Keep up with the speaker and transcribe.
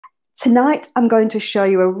Tonight, I'm going to show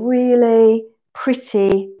you a really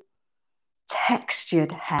pretty textured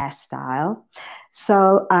hairstyle.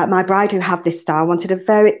 So my bride who had this style wanted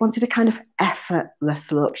a kind of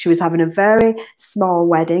effortless look. She was having a very small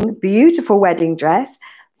wedding, beautiful wedding dress,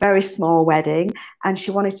 very small wedding, and she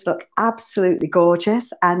wanted to look absolutely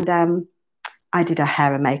gorgeous. And I did her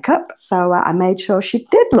hair and makeup, so I made sure she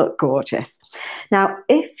did look gorgeous. Now,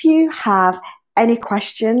 if you have any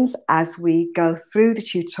questions as we go through the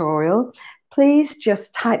tutorial, please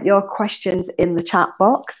just type your questions in the chat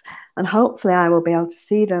box, and hopefully I will be able to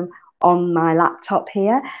see them on my laptop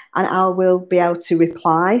here, and I will be able to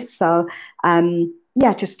reply. So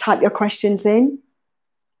yeah, just type your questions in.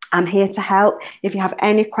 I'm here to help. If you have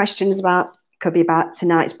any questions about, could be about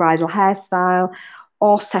tonight's bridal hairstyle,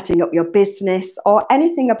 or setting up your business, or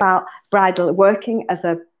anything about working as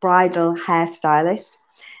a bridal hairstylist,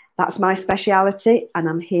 that's my speciality, and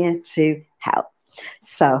I'm here to help.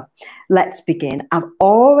 So let's begin. I've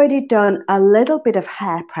already done a little bit of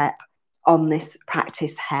hair prep on this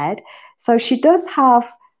practice head. So she does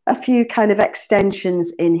have a few kind of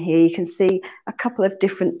extensions in here. You can see a couple of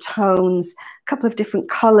different tones, a couple of different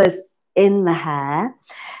colors in the hair.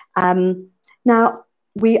 Now,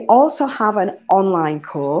 we also have an online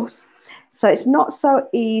course. So it's not so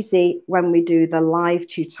easy when we do the live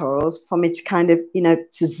tutorials for me to kind of,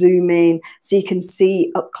 to zoom in so you can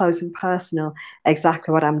see up close and personal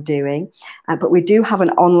exactly what I'm doing. But we do have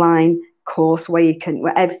an online course where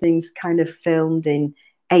everything's kind of filmed in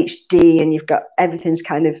HD, and you've got everything's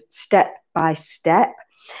kind of step by step,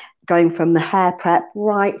 going from the hair prep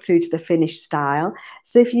right through to the finished style.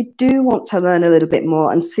 So if you do want to learn a little bit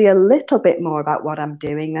more and see a little bit more about what I'm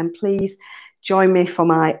doing, then please join me for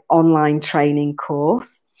my online training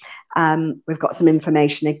course. We've got some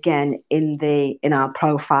information again in our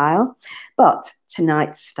profile. But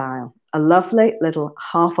tonight's style, a lovely little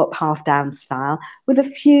half up, half down style with a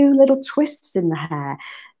few little twists in the hair.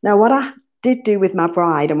 Now, what I did do with my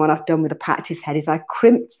bride and what I've done with the practice head is I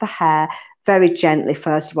crimped the hair very gently,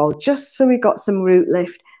 first of all, just so we got some root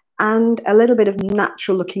lift and a little bit of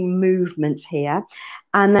natural looking movement here.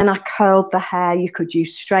 And then I curled the hair. You could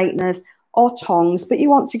use straighteners or tongs, but you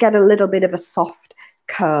want to get a little bit of a soft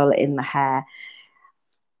curl in the hair.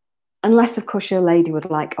 Unless, of course, your lady would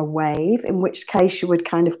like a wave, in which case you would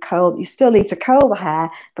kind of curl. You still need to curl the hair,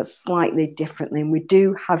 but slightly differently. And we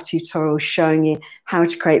do have tutorials showing you how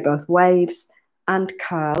to create both waves and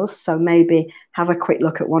curls. So maybe have a quick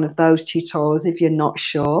look at one of those tutorials if you're not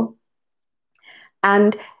sure.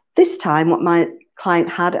 And this time what my client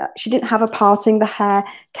had, she didn't have a parting. The hair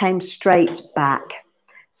came straight back.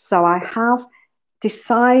 So I have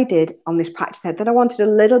decided on this practice head that I wanted a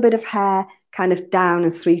little bit of hair kind of down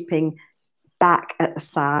and sweeping back at the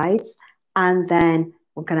sides. And then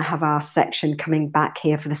we're going to have our section coming back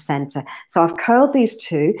here for the center. So I've curled these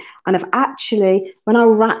two, and I've actually, when I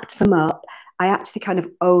wrapped them up, I actually kind of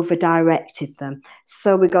over directed them.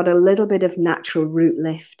 So we got a little bit of natural root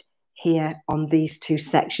lift here on these two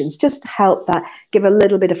sections, just to help that, give a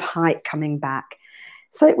little bit of height coming back.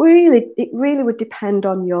 So it really would depend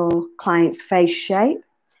on your client's face shape,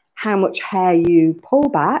 how much hair you pull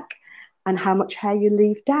back, and how much hair you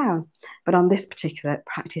leave down. But on this particular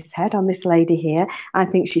practice head, on this lady here, I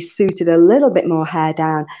think she suited a little bit more hair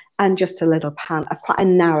down and just a little quite a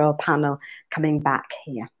narrow panel coming back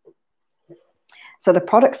here. So the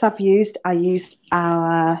products I've used, I used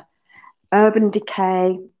our Fudge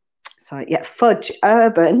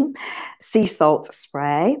Urban Sea Salt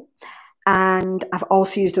Spray. And I've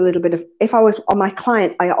also used a little bit of, if I was on my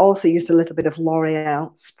client, I also used a little bit of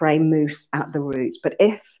L'Oreal spray mousse at the roots. But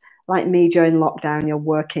if, like me, during lockdown, you're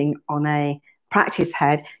working on a practice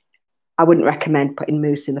head, I wouldn't recommend putting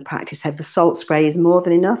mousse in the practice head. The salt spray is more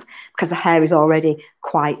than enough because the hair is already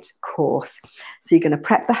quite coarse. So you're going to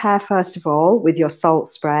prep the hair first of all with your salt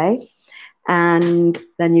spray, and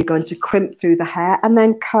then you're going to crimp through the hair and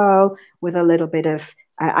then curl with a little bit of,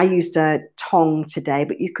 I used a tong today,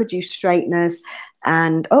 but you could use straighteners.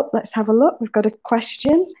 And, oh, let's have a look. We've got a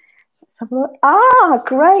question. Let's have a look. Ah,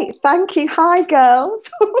 great. Thank you. Hi, girls.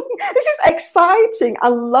 This is exciting. I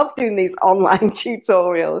love doing these online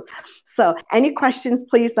tutorials. So any questions,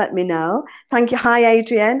 please let me know. Thank you. Hi,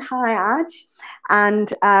 Adrienne. Hi, Aj.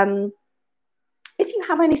 And if you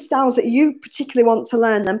have any styles that you particularly want to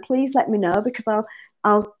learn, then please let me know, because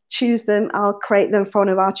I'll choose them. I'll create them for one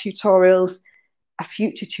of our tutorials, a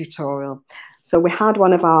future tutorial. So we had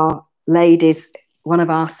one of our ladies, one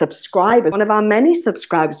of our subscribers, one of our many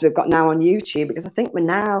subscribers we've got now on YouTube, because I think we're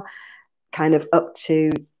now kind of up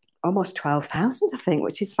to almost 12,000, I think,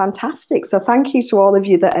 which is fantastic. So thank you to all of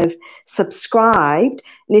you that have subscribed.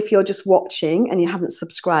 And if you're just watching and you haven't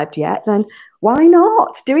subscribed yet, then why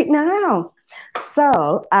not? Do it now.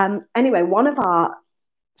 So anyway, one of our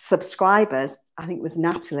subscribers, I think it was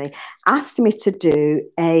Natalie, asked me to do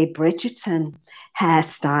a Bridgerton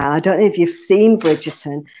hairstyle. I don't know if you've seen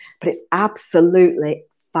Bridgerton, but it's absolutely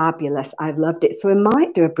fabulous. I've loved it. So we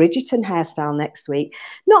might do a Bridgerton hairstyle next week.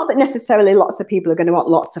 Not that necessarily lots of people are going to want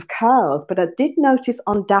lots of curls, but I did notice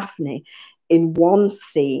on Daphne in one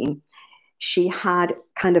scene, she had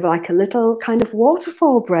kind of like a little kind of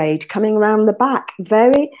waterfall braid coming around the back.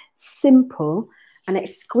 Very simple and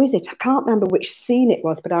exquisite. I can't remember which scene it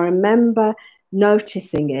was, but I remember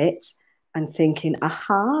noticing it and thinking,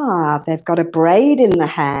 aha, they've got a braid in the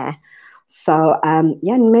hair. So,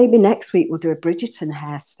 yeah, maybe next week we'll do a Bridgerton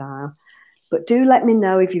hairstyle. But do let me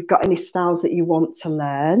know if you've got any styles that you want to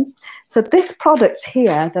learn. So this product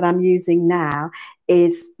here that I'm using now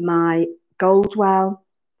is my Goldwell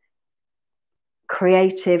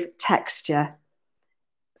Creative Texture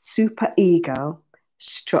Super Ego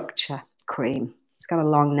Structure Cream. It's got a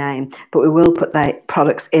long name, but we will put the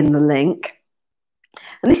products in the link.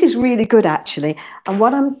 And this is really good, actually. And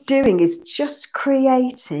what I'm doing is just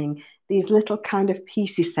creating these little kind of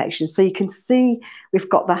piecey sections. So you can see we've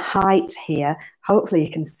got the height here. Hopefully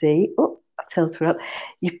you can see. Oh, I'll tilt her up.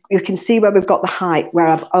 You can see where we've got the height, where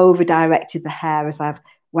I've over-directed the hair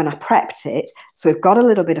when I prepped it. So we've got a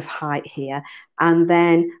little bit of height here. And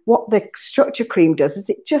then what the structure cream does is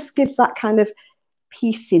it just gives that kind of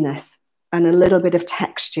pieciness and a little bit of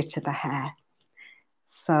texture to the hair.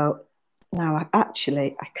 So now, I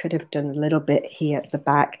could have done a little bit here at the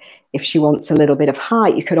back. If she wants a little bit of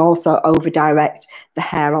height, you could also over-direct the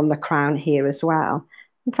hair on the crown here as well.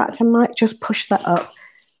 In fact, I might just push that up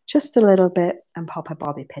just a little bit and pop a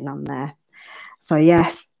bobby pin on there. So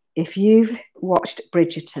yes, if you've watched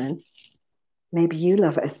Bridgerton, maybe you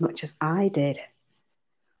love it as much as I did.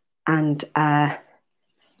 And the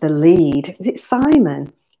lead, is it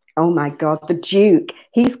Simon? Oh my God, the Duke,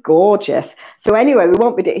 he's gorgeous. So anyway, we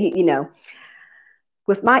won't be, you know,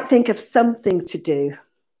 we might think of something to do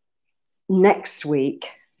next week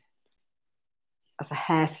as a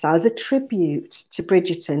hairstyle, as a tribute to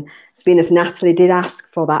Bridgerton. It's been as Natalie did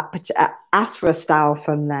ask for that, but ask for a style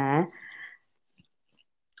from there.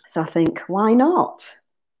 So I think, why not?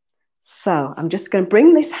 So I'm just going to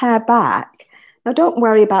bring this hair back. Now, don't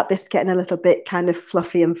worry about this getting a little bit kind of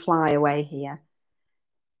fluffy and fly away here.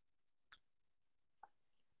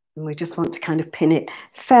 And we just want to kind of pin it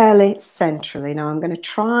fairly centrally. Now I'm going to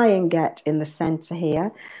try and get in the center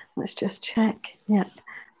here. Let's just check. Yep.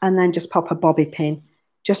 And then just pop a bobby pin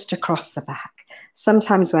just across the back.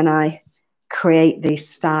 Sometimes when I create these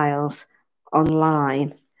styles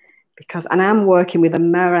online, and I'm working with a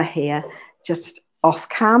mirror here just off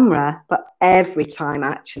camera, but every time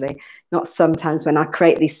actually, not sometimes when I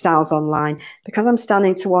create these styles online, because I'm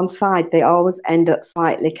standing to one side, they always end up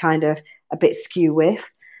slightly kind of a bit skew with.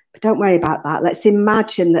 But don't worry about that. Let's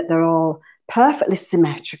imagine that they're all perfectly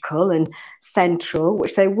symmetrical and central,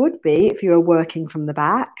 which they would be if you were working from the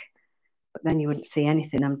back, but then you wouldn't see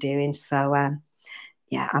anything I'm doing. So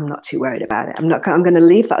yeah, I'm not too worried about it. I'm going to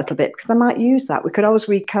leave that a little bit because I might use that. We could always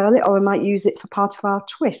recurl it, or we might use it for part of our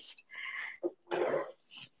twist.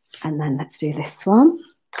 And then let's do this one.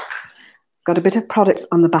 Got a bit of product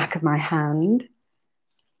on the back of my hand,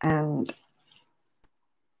 and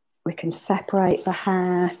we can separate the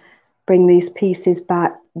hair, bring these pieces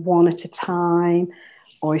back one at a time,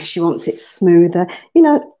 or if she wants it smoother. You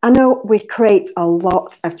know, I know we create a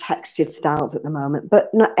lot of textured styles at the moment,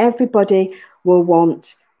 but not everybody will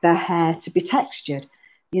want their hair to be textured.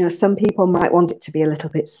 You know, some people might want it to be a little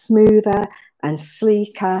bit smoother and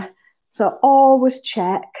sleeker. So always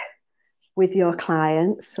check with your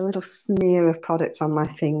clients. A little smear of product on my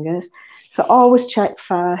fingers. So always check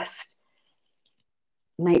first.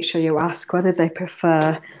 Make sure you ask whether they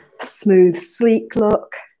prefer a smooth, sleek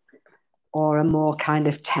look or a more kind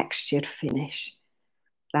of textured finish.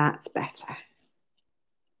 That's better.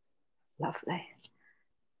 Lovely.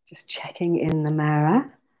 Just checking in the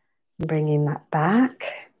mirror, bringing that back.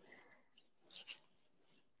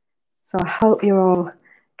 So I hope you're all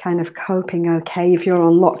kind of coping okay if you're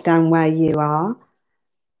on lockdown where you are.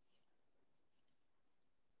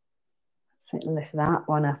 So lift that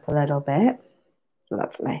one up a little bit.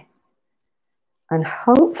 Lovely. And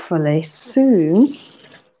hopefully soon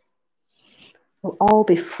we'll all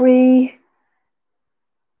be free.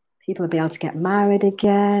 People will be able to get married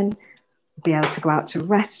again, be able to go out to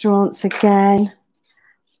restaurants again.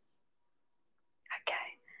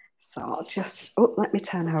 Okay, So I'll just, oh, let me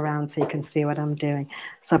turn her around so you can see what I'm doing.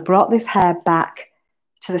 So I brought this hair back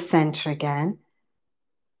to the center again,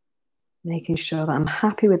 making sure that I'm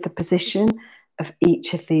happy with the position of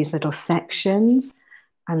each of these little sections.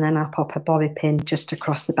 And then I'll pop a bobby pin just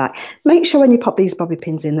across the back. Make sure when you pop these bobby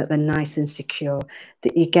pins in that they're nice and secure,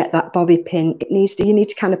 that you get that bobby pin. You need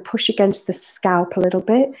to kind of push against the scalp a little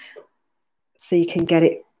bit so you can get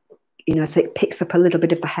it, you know, so it picks up a little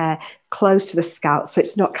bit of the hair close to the scalp so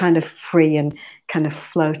it's not kind of free and kind of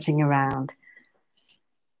floating around.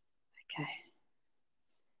 Okay.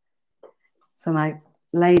 So my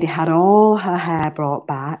lady had all her hair brought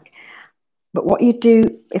back. But what you do,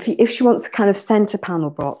 if she wants the kind of center panel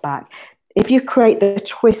brought back, if you create the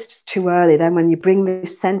twists too early, then when you bring the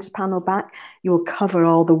center panel back, you will cover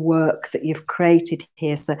all the work that you've created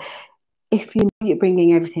here. So if you know you're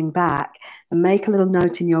bringing everything back, and make a little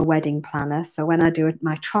note in your wedding planner. So when I do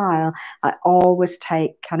my trial, I always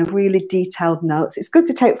take kind of really detailed notes. It's good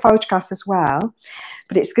to take photographs as well,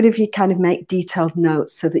 but it's good if you kind of make detailed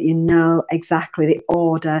notes so that you know exactly the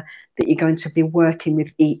order that you're going to be working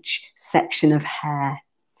with each section of hair.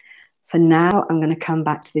 So now I'm going to come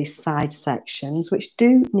back to these side sections, which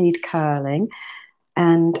do need curling,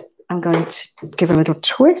 and I'm going to give a little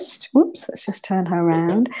twist. Whoops, let's just turn her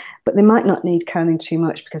around. But they might not need curling too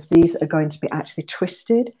much because these are going to be actually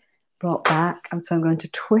twisted, brought back. And so I'm going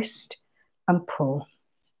to twist and pull.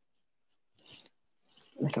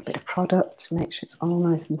 A little bit of product to make sure it's all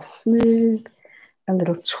nice and smooth. A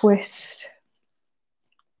little twist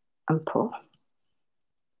and pull.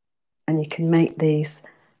 And you can make these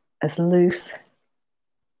as loose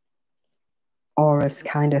or as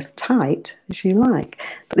kind of tight as you like.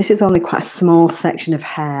 But this is only quite a small section of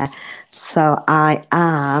hair, so I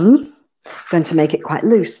am going to make it quite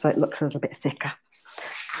loose so it looks a little bit thicker.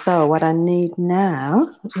 So what I need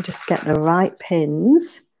now, let me just get the right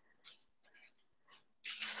pins.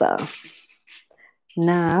 So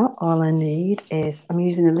now all I need is, I'm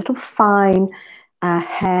using a little fine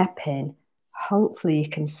hairpin. Hopefully you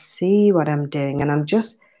can see what I'm doing, and I'm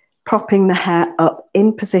just propping the hair up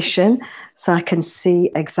in position so I can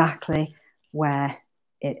see exactly where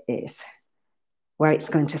it is, where it's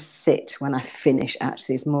going to sit when I finish,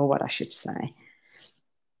 actually is more what I should say.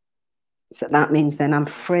 So that means then I'm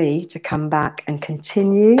free to come back and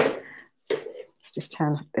continue. Let's just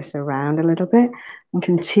turn this around a little bit and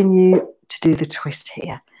continue to do the twist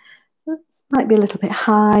here. This might be a little bit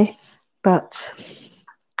high, but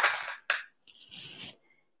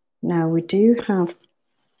now we do have,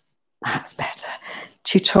 that's better,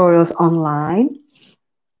 tutorials online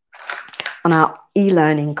on our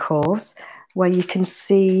e-learning course where you can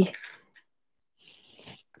see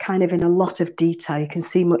kind of in a lot of detail. You can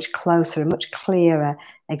see much closer and much clearer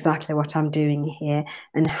exactly what I'm doing here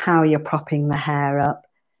and how you're propping the hair up.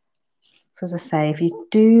 So as I say, if you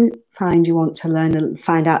do find you want to learn,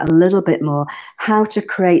 find out a little bit more how to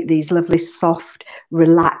create these lovely soft,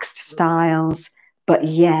 relaxed styles, but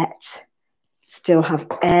yet still have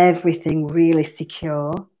everything really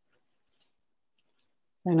secure,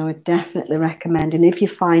 then I would definitely recommend. And if you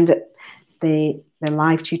find that the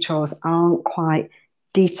live tutorials aren't quite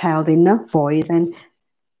detailed enough for you, then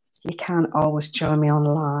you can always join me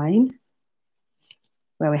online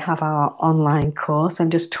where we have our online course. I'm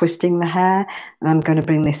just twisting the hair and I'm going to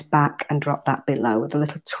bring this back and drop that below with a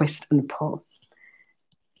little twist and pull.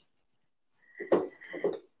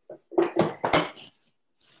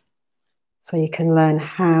 So you can learn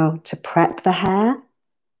how to prep the hair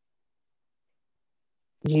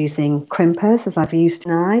using crimpers as I've used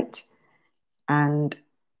tonight. And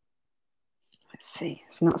let's see,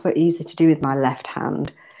 it's not so easy to do with my left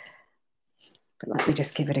hand, but let me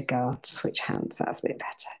just give it a go. Switch hands, that's a bit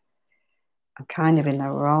better. I'm kind of in the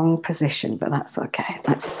wrong position, but that's okay.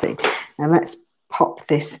 Let's see. Now let's pop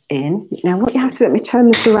this in. Now what you have to, let me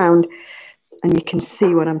turn this around and you can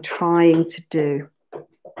see what I'm trying to do.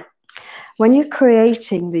 When you're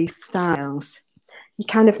creating these styles, you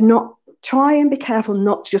kind of not try and be careful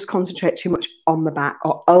not to just concentrate too much on the back,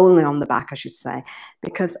 or only on the back, I should say,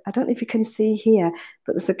 because I don't know if you can see here,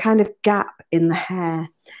 but there's a kind of gap in the hair.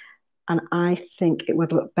 And I think it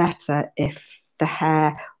would look better if the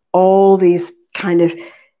hair, all this kind of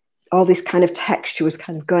texture was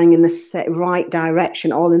kind of going in the right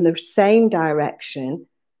direction, all in the same direction,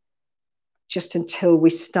 just until we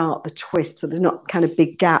start the twist. So there's not kind of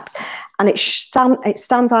big gaps. And it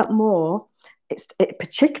stands out more. It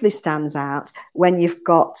particularly stands out when you've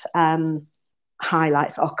got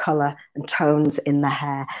highlights or colour and tones in the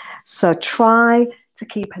hair. So try to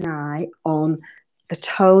keep an eye on the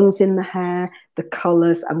tones in the hair, the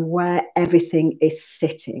colours, and where everything is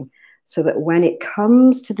sitting. so that when it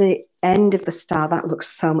comes to the end of the style, that looks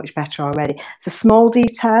so much better already. It's a small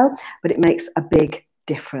detail, but it makes a big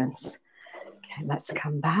difference. Okay, let's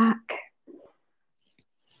come back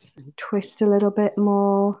and twist a little bit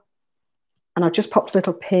more. And I've just popped a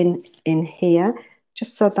little pin in here,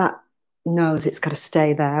 just so that knows it's got to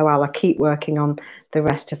stay there while I keep working on the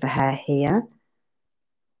rest of the hair here.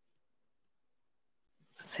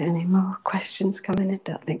 Is there any more questions coming in?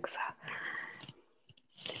 Don't think so.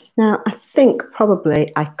 Now, I think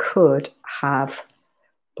probably I could have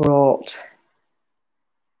brought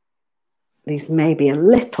these maybe a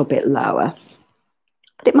little bit lower,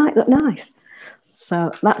 but it might look nice.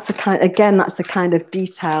 So that's the kind, again, that's the kind of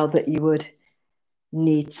detail that you would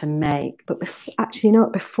need to make. But before, actually, you know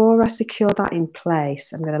what, before I secure that in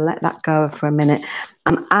place, I'm going to let that go for a minute.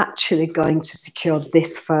 I'm actually going to secure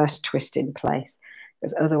this first twist in place,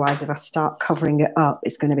 because otherwise if I start covering it up,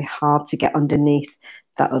 it's going to be hard to get underneath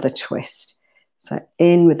that other twist. So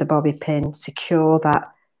in with the bobby pin, secure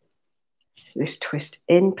that, this twist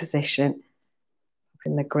in position,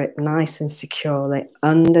 in the grip nice and securely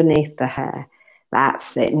underneath the hair.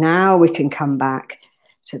 That's it. Now we can come back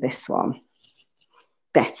to this one.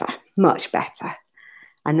 Better, much better.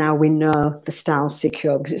 And now we know the style's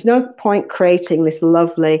secure, because it's no point creating this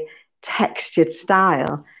lovely textured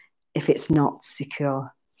style if it's not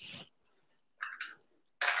secure.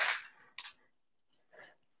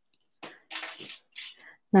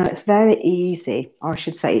 Now it's very easy, or I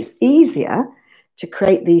should say it's easier to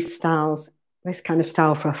create these styles, this kind of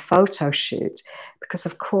style for a photo shoot, because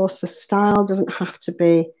of course the style doesn't have to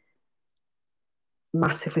be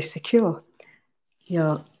massively secure.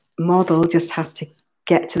 Your model just has to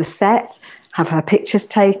get to the set, have her pictures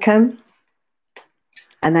taken,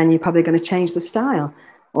 and then you're probably going to change the style,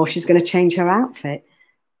 or she's going to change her outfit.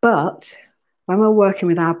 But when we're working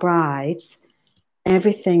with our brides,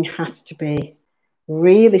 everything has to be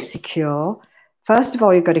really secure. First of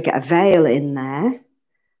all, you've got to get a veil in there,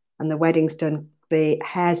 and the wedding's done, the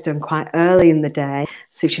hair's done quite early in the day,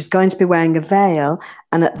 so she's going to be wearing a veil.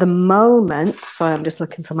 And at the moment, sorry, I'm just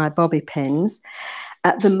looking for my bobby pins.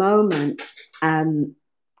 At the moment,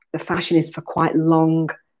 the fashion is for quite long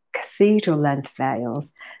cathedral length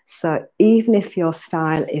veils. So even if your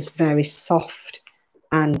style is very soft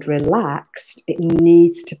and relaxed, it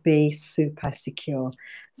needs to be super secure.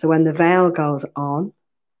 So when the veil goes on,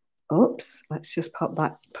 oops, let's just pop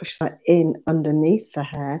that, push that in underneath the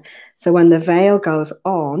hair. So when the veil goes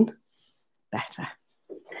on, better.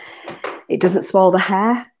 It doesn't swallow the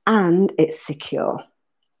hair and it's secure.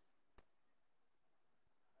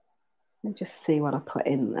 Let me just see what I put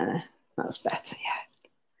in there. That's better, yeah.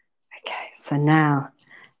 Okay, so now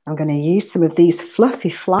I'm going to use some of these fluffy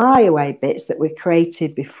flyaway bits that we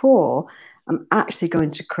created before. I'm actually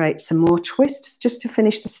going to create some more twists just to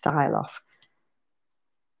finish the style off.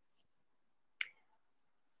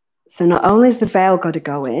 So not only is the veil got to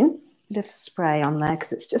go in, a bit of spray on there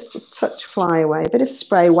because it's just a touch flyaway. A bit of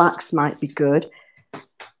spray wax might be good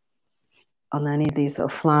on any of these little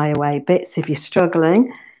flyaway bits if you're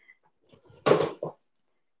struggling.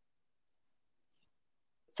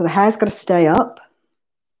 So the hair's got to stay up,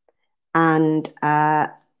 and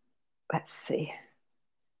let's see,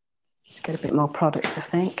 let's get a bit more product, I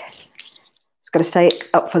think. It's got to stay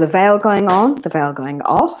up for the veil going on, the veil going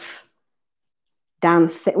off,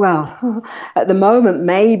 dancing. Well, at the moment,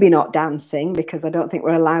 maybe not dancing, because I don't think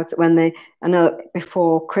we're allowed to, I know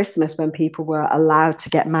before Christmas when people were allowed to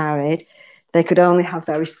get married, they could only have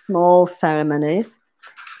very small ceremonies.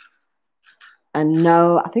 And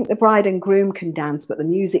no, I think the bride and groom can dance, but the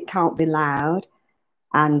music can't be loud.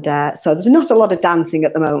 And so there's not a lot of dancing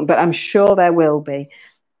at the moment, but I'm sure there will be.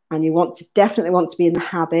 And you definitely want to be in the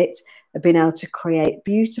habit of being able to create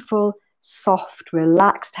beautiful, soft,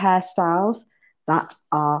 relaxed hairstyles that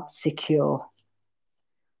are secure.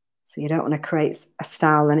 So you don't want to create a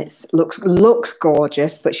style and it looks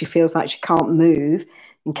gorgeous, but she feels like she can't move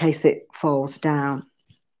in case it falls down.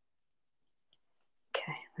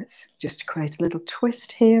 Okay, let's just create a little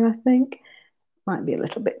twist here, I think. Might be a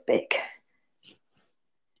little bit big.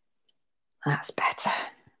 That's better.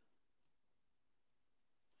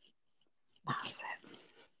 That's it.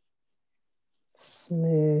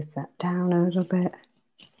 Smooth that down a little bit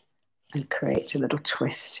and create a little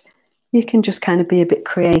twist. You can just kind of be a bit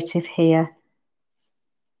creative here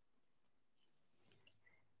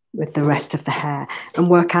with the rest of the hair and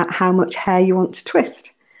work out how much hair you want to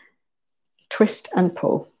twist. Twist and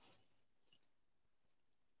pull.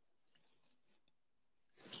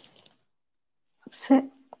 That's it.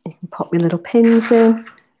 You can pop your little pins in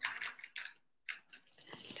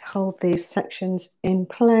to hold these sections in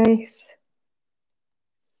place.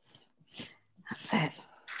 That's it.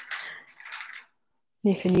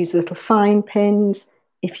 You can use little fine pins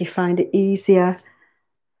if you find it easier.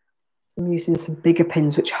 I'm using some bigger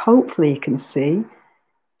pins, which hopefully you can see.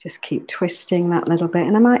 Just keep twisting that little bit,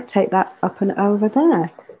 and I might take that up and over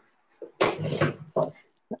there.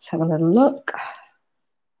 Let's have a little look.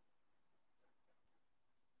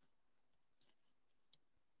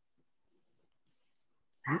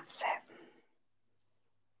 That's it.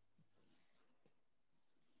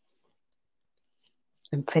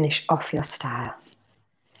 And finish off your style.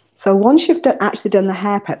 So once you've actually done the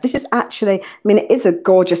hair prep, this is actually, I mean, it is a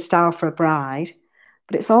gorgeous style for a bride,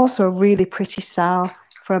 but it's also a really pretty style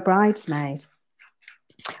for a bridesmaid.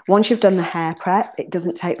 Once you've done the hair prep, it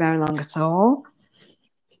doesn't take very long at all.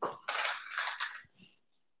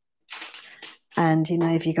 And, you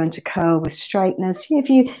know, if you're going to curl with straighteners, if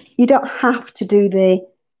you don't have to do the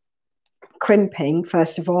crimping,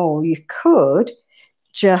 first of all, you could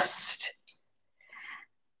just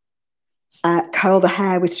curl the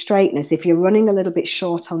hair with straighteners. If you're running a little bit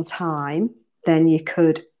short on time, then you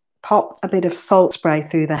could pop a bit of salt spray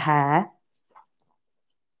through the hair.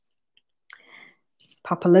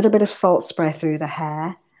 Pop a little bit of salt spray through the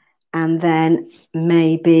hair, and then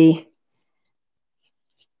maybe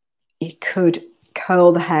you could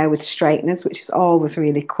curl the hair with straighteners, which is always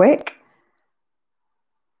really quick.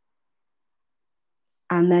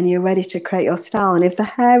 And then you're ready to create your style. And if the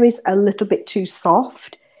hair is a little bit too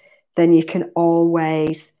soft, then you can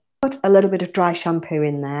always put a little bit of dry shampoo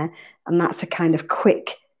in there. And that's a kind of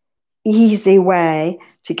quick, easy way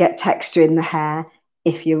to get texture in the hair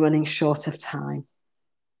if you're running short of time.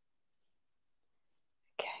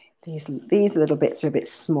 Okay, these little bits are a bit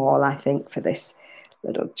small, I think, for this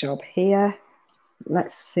little job here.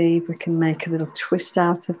 Let's see if we can make a little twist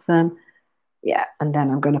out of them. Yeah, and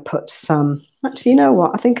then I'm going to put some, actually, you know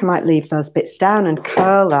what? I think I might leave those bits down and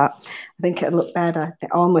curl that. I think it'll look better.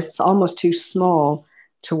 It's almost too small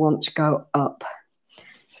to want to go up.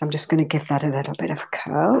 So I'm just going to give that a little bit of a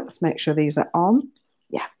curl. Let's make sure these are on.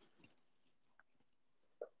 Yeah.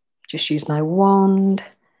 Just use my wand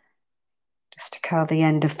just to curl the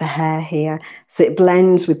end of the hair here so it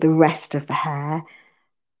blends with the rest of the hair.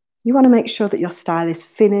 You want to make sure that your style is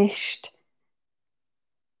finished.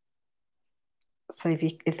 So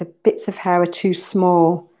if the bits of hair are too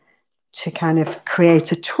small to kind of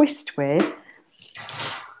create a twist with,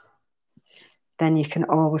 then you can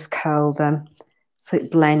always curl them so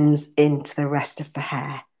it blends into the rest of the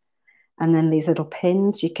hair. And then these little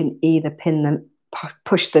pins, you can either pin them,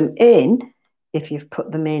 push them in if you've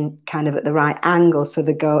put them in kind of at the right angle so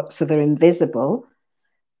they're invisible,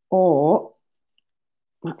 or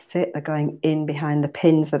that's it, they're going in behind the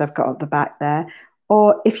pins that I've got at the back there.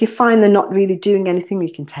 Or if you find they're not really doing anything,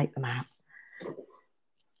 you can take them out.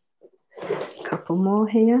 A couple more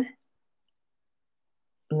here.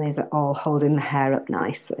 And these are all holding the hair up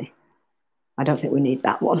nicely. I don't think we need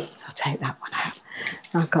that one, so I'll take that one out.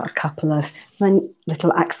 I've got a couple of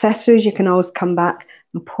little accessories. You can always come back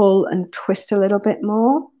and pull and twist a little bit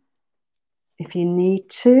more if you need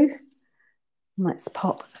to. Let's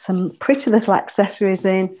pop some pretty little accessories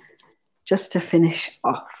in just to finish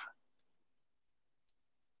off.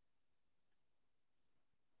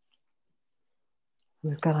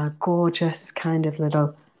 We've got our gorgeous kind of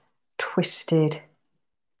little twisted,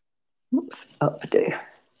 updo.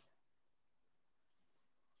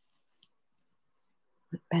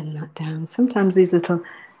 Bend that down. Sometimes these little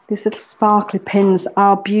sparkly pins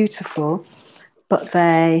are beautiful, but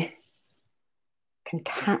they can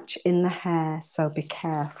catch in the hair, so be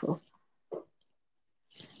careful.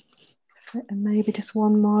 So, and maybe just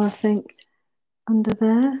one more, I think, under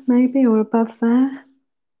there, maybe, or above there.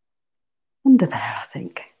 Under there, I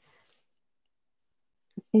think.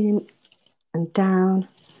 In and down.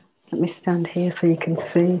 Let me stand here so you can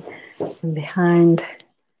see. And behind.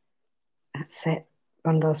 That's it.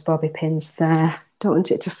 One of those bobby pins there. Don't want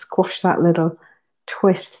it to squash that little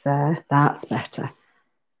twist there. That's better. I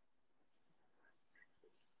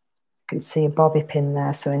can see a bobby pin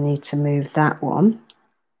there, so I need to move that one.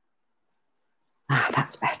 Ah,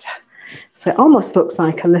 that's better. So it almost looks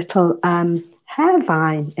like a little hair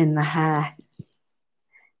vine in the hair.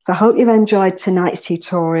 So I hope you've enjoyed tonight's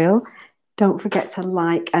tutorial. Don't forget to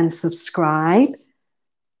like and subscribe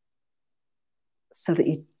so that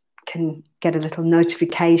you can get a little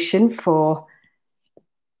notification for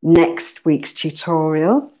next week's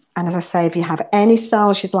tutorial. And as I say, if you have any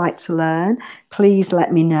styles you'd like to learn, please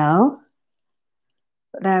let me know.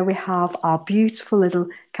 But there we have our beautiful little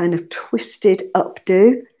kind of twisted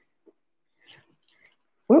updo.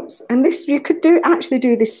 Whoops, and this you could actually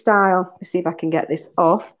do this style. Let's see if I can get this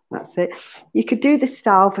off. That's it. You could do this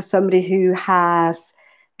style for somebody who has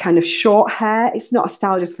kind of short hair. It's not a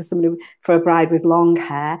style just for somebody, for a bride with long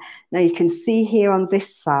hair. Now you can see here on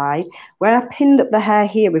this side, where I pinned up the hair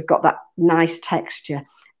here, we've got that nice texture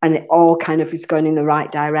and it all kind of is going in the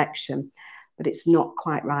right direction, but it's not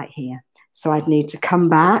quite right here. So I'd need to come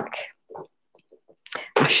back.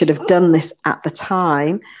 I should have done this at the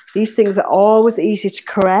time. These things are always easy to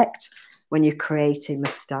correct when you're creating the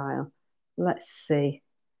style. Let's see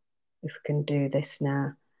if we can do this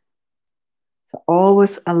now. So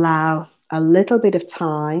always allow a little bit of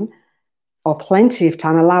time, or plenty of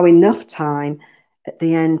time, allow enough time at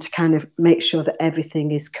the end to kind of make sure that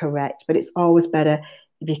everything is correct. But it's always better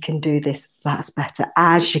if you can do this, that's better.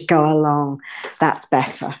 As you go along, that's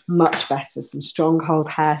better, much better. Some Stronghold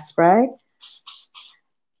hairspray.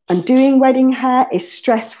 And doing wedding hair is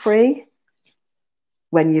stress-free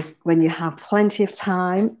when you have plenty of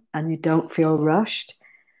time and you don't feel rushed,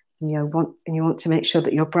 and you want to make sure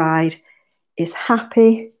that your bride is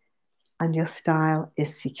happy and your style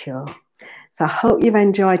is secure. So I hope you've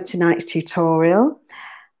enjoyed tonight's tutorial.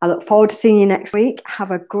 I look forward to seeing you next week.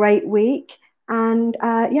 Have a great week, and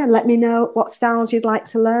yeah, let me know what styles you'd like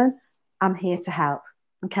to learn. I'm here to help.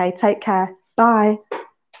 Okay, take care. Bye.